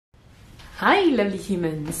Hi lovely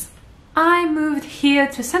humans! I moved here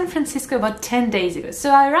to San Francisco about 10 days ago. So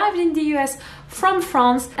I arrived in the US from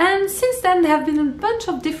France, and since then there have been a bunch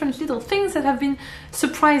of different little things that have been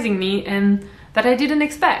surprising me and that I didn't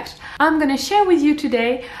expect. I'm gonna share with you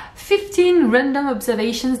today 15 random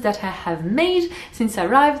observations that I have made since I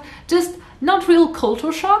arrived. Just not real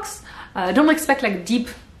cultural shocks. Don't expect like deep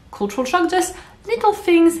cultural shock, just little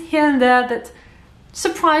things here and there that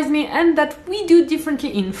surprised me and that we do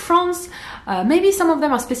differently in France. Maybe some of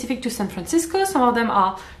them are specific to San Francisco, some of them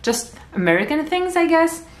are just American things, I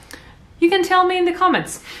guess. You can tell me in the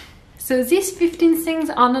comments. So these 15 things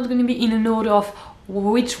are not going to be in an order of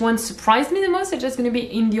which one surprised me the most. They're just going to be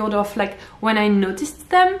in the order of like when I noticed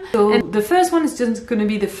them. So the first one is just going to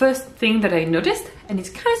be the first thing that I noticed, and it's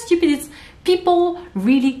kind of stupid. It's people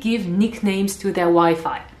really give nicknames to their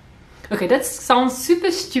Wi-Fi. Okay, that sounds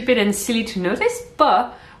super stupid and silly to notice,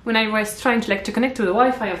 but when I was trying to connect to the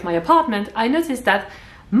Wi-Fi of my apartment, I noticed that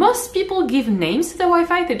most people give names to the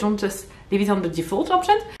Wi-Fi. They don't just leave it on the default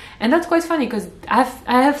option, and that's quite funny because I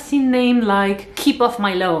have seen names like "keep off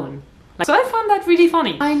my lawn." So I found that really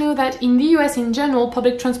funny. I know that in the US in general,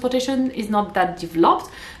 public transportation is not that developed,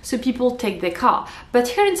 so people take their car. But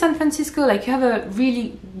here in San Francisco, like, you have a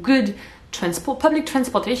really good public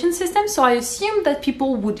transportation system, so I assumed that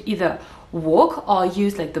people would either walk or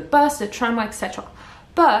use like the bus, the tramway, etc.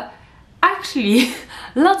 But actually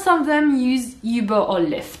lots of them use Uber or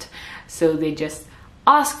Lyft, so they just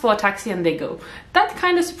ask for a taxi and they go. That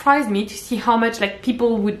kind of surprised me to see how much like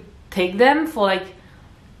people would take them for like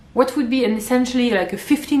what would be essentially like a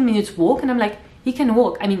 15-minute walk, and I'm like, you can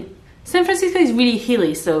walk. I mean, San Francisco is really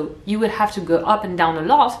hilly, so you would have to go up and down a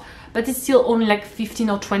lot, but it's still only like 15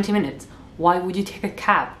 or 20 minutes. Why would you take a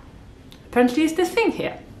cab? Apparently it's the thing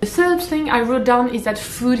here. The third thing I wrote down is that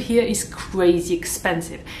food here is crazy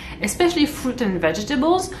expensive, especially fruit and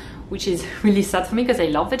vegetables, which is really sad for me because I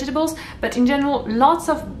love vegetables, but in general lots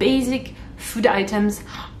of basic food items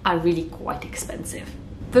are really quite expensive.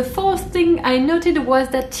 The fourth thing I noted was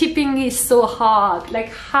that tipping is so hard. Like,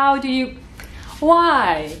 how do you...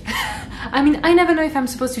 Why? I mean, I never know if I'm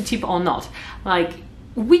supposed to tip or not. Like,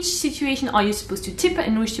 which situation are you supposed to tip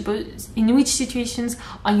and in which situations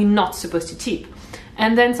are you not supposed to tip?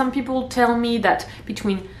 And then some people tell me that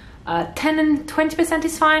between 10 and 20%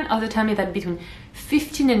 is fine. Others tell me that between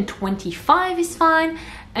 15 and 25 is fine.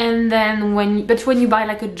 And then when you buy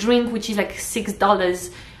like a drink which is like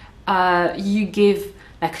 $6, you give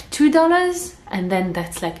like $2, and then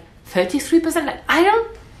that's like 33%. Like,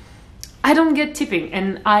 I don't get tipping,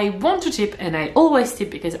 and I want to tip, and I always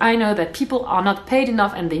tip because I know that people are not paid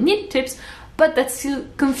enough and they need tips, but that still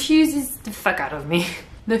confuses the fuck out of me.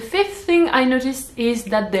 The fifth thing I noticed is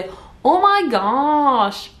that the "oh my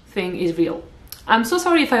gosh" thing is real. I'm so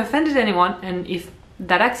sorry if I offended anyone and if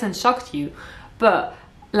that accent shocked you, but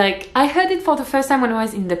like, I heard it for the first time when I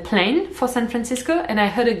was in the plane for San Francisco, and I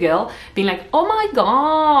heard a girl being like, "oh my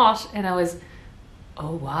gosh," and I was,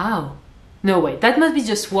 oh wow. No way, that must be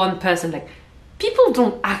just one person. Like, people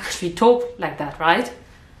don't actually talk like that, right?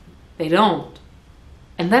 They don't.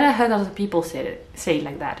 And then I heard other people say it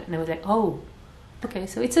like that, and I was like, oh, okay,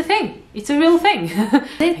 so it's a thing. It's a real thing.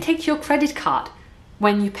 They take your credit card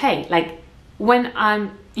when you pay. Like, when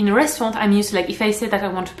I'm in a restaurant, I'm used to, like, if I say that I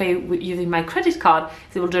want to pay using my credit card,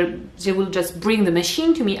 they will just bring the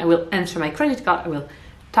machine to me. I will enter my credit card, I will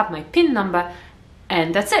tap my PIN number,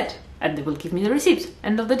 and that's it. And they will give me the receipt.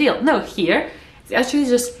 End of the deal. No, here, they actually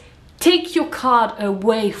just take your card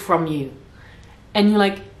away from you. And you're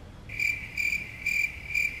like,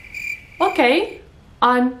 okay,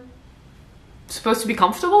 I'm supposed to be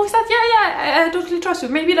comfortable with that? Yeah, I totally trust you.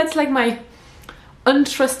 Maybe that's like my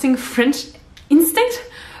untrusting French instinct,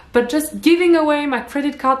 but just giving away my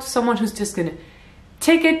credit card to someone who's just gonna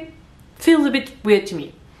take it feels a bit weird to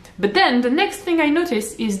me. But then the next thing I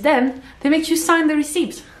notice is then they make you sign the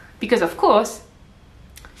receipt. Because of course,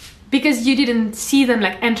 because you didn't see them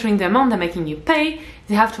like entering the amount they're making you pay,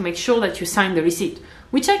 they have to make sure that you sign the receipt,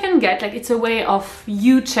 which I can get. Like, it's a way of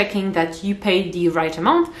you checking that you paid the right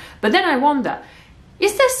amount. But then I wonder,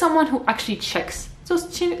 is there someone who actually checks those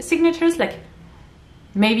signatures? Like,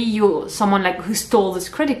 maybe you're someone like who stole this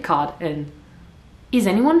credit card, and is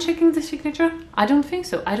anyone checking the signature? I don't think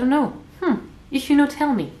so. I don't know. If you know,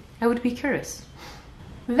 tell me. I would be curious.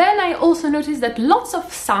 Then I also noticed that lots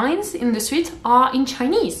of signs in the street are in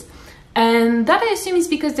Chinese, and that I assume is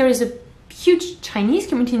because there is a huge Chinese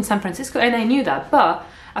community in San Francisco, and I knew that, but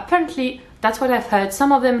apparently that's what I've heard.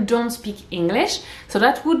 Some of them don't speak English, so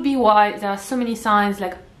that would be why there are so many signs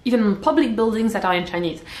like even on public buildings that are in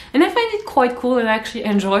Chinese. And I find it quite cool, and I actually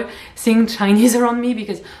enjoy seeing Chinese around me,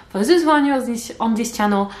 because for those 1 year on this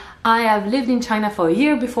channel, I have lived in China for a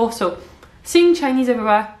year before, so seeing Chinese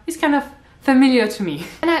everywhere is kind of familiar to me.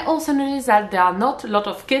 And I also noticed that there are not a lot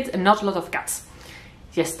of kids and not a lot of cats.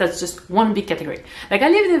 Yes, that's just one big category. Like, I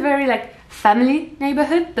live in a very like family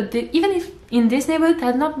neighborhood, but even if in this neighborhood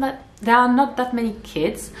there are not that many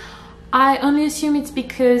kids, I only assume it's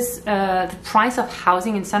because the price of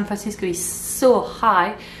housing in San Francisco is so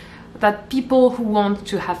high that people who want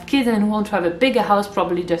to have kids and who want to have a bigger house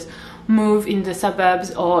probably just move in the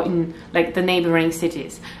suburbs or in like the neighboring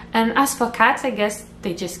cities. And as for cats, I guess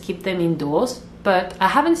they just keep them indoors, but I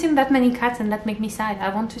haven't seen that many cats, and that makes me sad.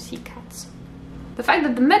 I want to see cats. The fact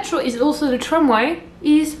that the metro is also the tramway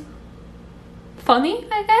is funny,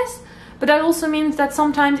 I guess, but that also means that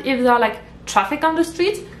sometimes if there are like traffic on the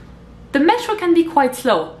street, the metro can be quite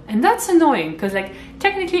slow, and that's annoying, because like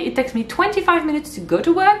technically it takes me 25 minutes to go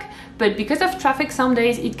to work, but because of traffic some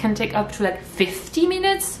days it can take up to like 50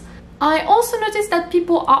 minutes. I also noticed that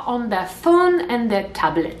people are on their phone and their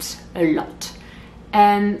tablet a lot.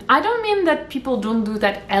 And I don't mean that people don't do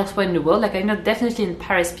that elsewhere in the world. Like, I know definitely in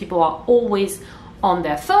Paris people are always on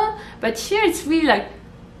their phone, but here it's really like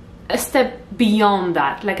a step beyond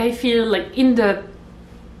that. Like, I feel like in the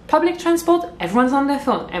public transport, everyone's on their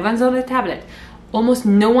phone, everyone's on their tablet. Almost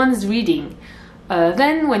no one's reading.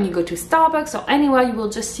 Then when you go to Starbucks or anywhere, you will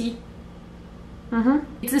just see...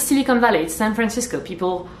 It's the Silicon Valley, it's San Francisco.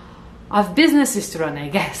 People have businesses to run, I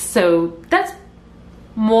guess. So that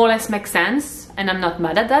more or less makes sense, and I'm not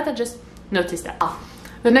mad at that, I just noticed that.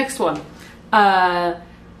 The next one. The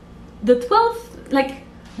 12th, like,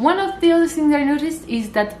 one of the other things I noticed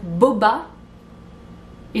is that boba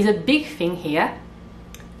is a big thing here.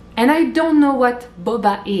 And I don't know what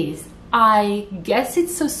boba is. I guess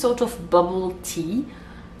it's a sort of bubble tea,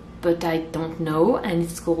 but I don't know, and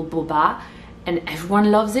it's called boba, and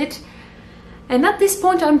everyone loves it. And at this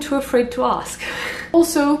point, I'm too afraid to ask.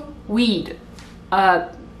 Also, weed. I'm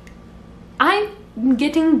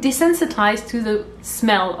getting desensitized to the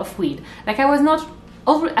smell of weed. Like, I was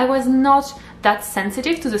not that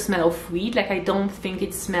sensitive to the smell of weed. Like, I don't think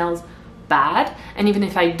it smells bad. And even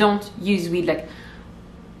if I don't use weed, like,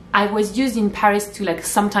 I was used in Paris to like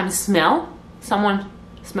sometimes smell someone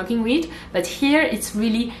smoking weed, but here it's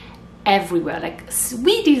really everywhere. Like,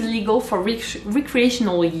 weed is legal for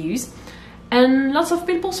recreational use, and lots of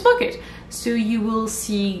people smoke it. So you will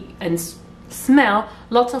see and smell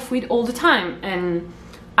lots of weed all the time. And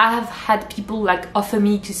I have had people like offer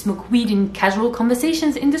me to smoke weed in casual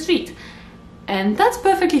conversations in the street. And that's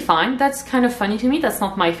perfectly fine. That's kind of funny to me. That's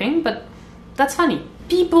not my thing, but that's funny.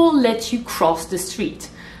 People let you cross the street.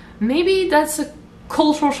 Maybe that's a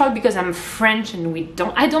cultural shock because I'm French and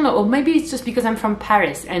I don't know, or maybe it's just because I'm from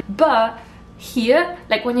Paris. But here,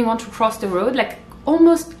 like when you want to cross the road, like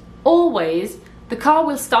almost always the car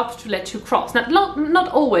will stop to let you cross. Not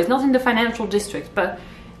always, not in the financial district, but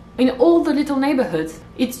in all the little neighborhoods,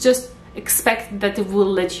 it's just expect that it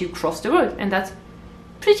will let you cross the road, and that's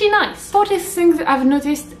pretty nice. 40 things I've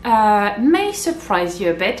noticed may surprise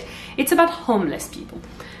you a bit. It's about homeless people.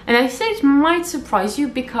 And I say it might surprise you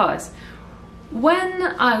because when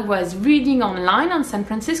I was reading online on San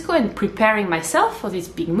Francisco and preparing myself for this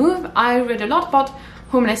big move, I read a lot about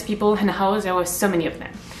homeless people and how there were so many of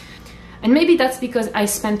them. And maybe that's because I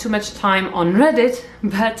spent too much time on Reddit,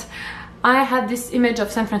 but I had this image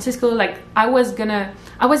of San Francisco, like I was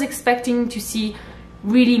expecting to see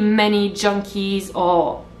really many junkies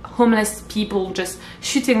or homeless people just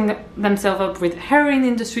shooting themselves up with heroin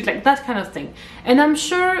in the street, like that kind of thing. And I'm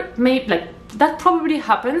sure maybe like that probably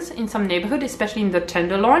happens in some neighborhood, especially in the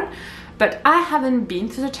Tenderloin, but I haven't been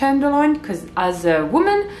to the Tenderloin because as a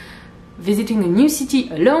woman visiting a new city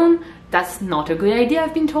alone, that's not a good idea,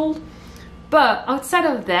 I've been told. But outside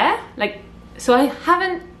of there, like, so I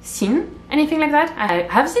haven't seen anything like that. I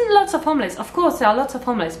have seen lots of homeless, of course there are lots of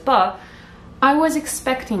homeless, but I was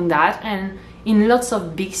expecting that. And in lots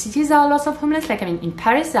of big cities there are lots of homeless. Like, I mean, in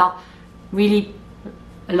Paris there are really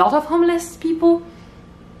a lot of homeless people,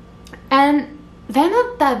 and they're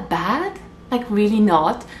not that bad, like really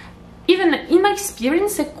not. Even in my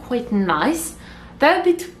experience, they're quite nice. They're a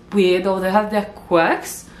bit weird or they have their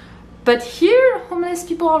quirks, but here homeless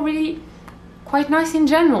people are really quite nice in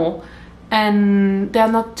general, and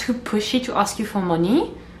they're not too pushy to ask you for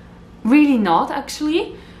money. Really not,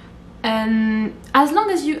 actually. And as long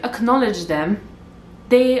as you acknowledge them,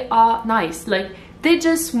 they are nice. Like, they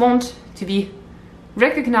just want to be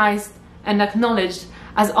recognized and acknowledged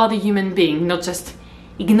as other human beings, not just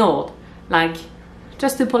ignored. Like,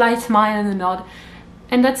 just a polite smile and a nod,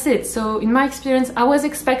 and that's it. So in my experience, I was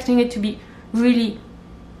expecting it to be really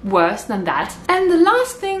worse than that. And the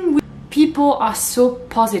last thing, people are so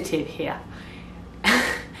positive here.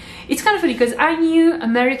 It's kind of funny because I knew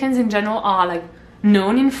Americans in general are like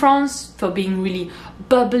known in France for being really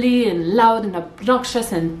bubbly and loud and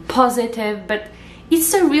obnoxious and positive, but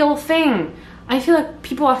it's a real thing. I feel like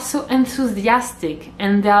people are so enthusiastic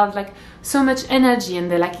and they have like so much energy,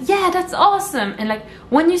 and they're like, yeah, that's awesome. And like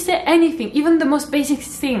when you say anything, even the most basic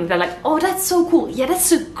thing, they're like, oh, that's so cool. Yeah,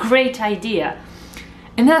 that's a great idea.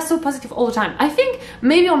 And they're so positive all the time. I think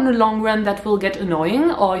maybe on the long run that will get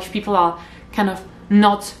annoying, or if people are kind of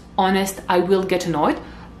not honest, I will get annoyed.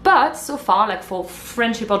 But so far, like for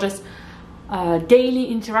friendship or just daily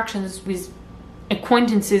interactions with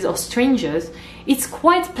acquaintances or strangers, it's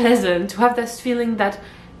quite pleasant to have this feeling that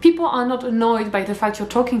people are not annoyed by the fact you're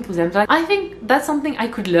talking to them. Like, I think that's something I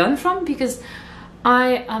could learn from, because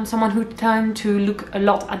I am someone who tends to look a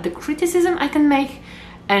lot at the criticism I can make,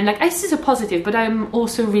 and like I see the positive, but I'm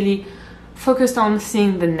also really focused on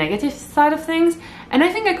seeing the negative side of things. And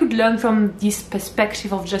I think I could learn from this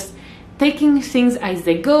perspective of just taking things as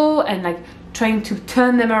they go and like trying to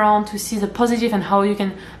turn them around to see the positive and how you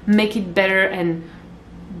can make it better and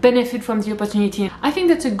benefit from the opportunity. I think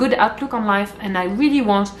that's a good outlook on life, and I really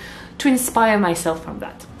want to inspire myself from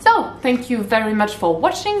that. So, thank you very much for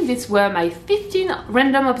watching. These were my 15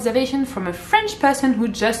 random observations from a French person who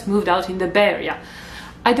just moved out in the Bay Area.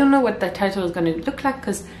 I don't know what that title is going to look like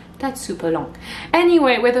because that's super long.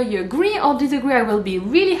 Anyway, whether you agree or disagree, I will be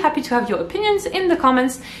really happy to have your opinions in the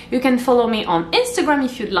comments. You can follow me on Instagram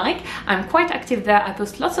if you'd like. I'm quite active there. I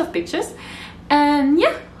post lots of pictures. And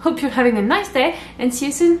yeah, hope you're having a nice day and see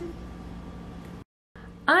you soon.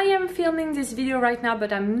 I am filming this video right now,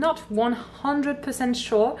 but I'm not 100%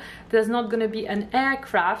 sure there's not gonna be an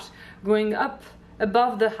aircraft going up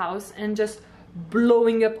above the house and just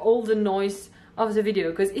blowing up all the noise of the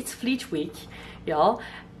video, because it's Fleet Week, y'all.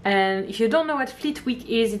 And if you don't know what Fleet Week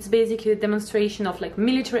is, it's basically a demonstration of like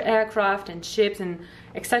military aircraft and ships and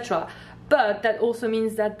etc. But that also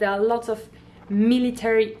means that there are lots of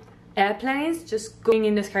military airplanes just going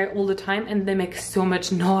in the sky all the time, and they make so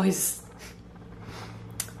much noise.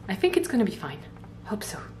 I think it's gonna be fine. Hope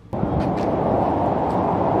so.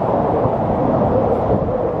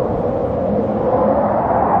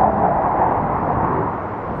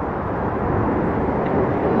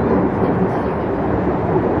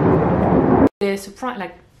 They're surprised,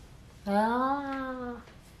 like,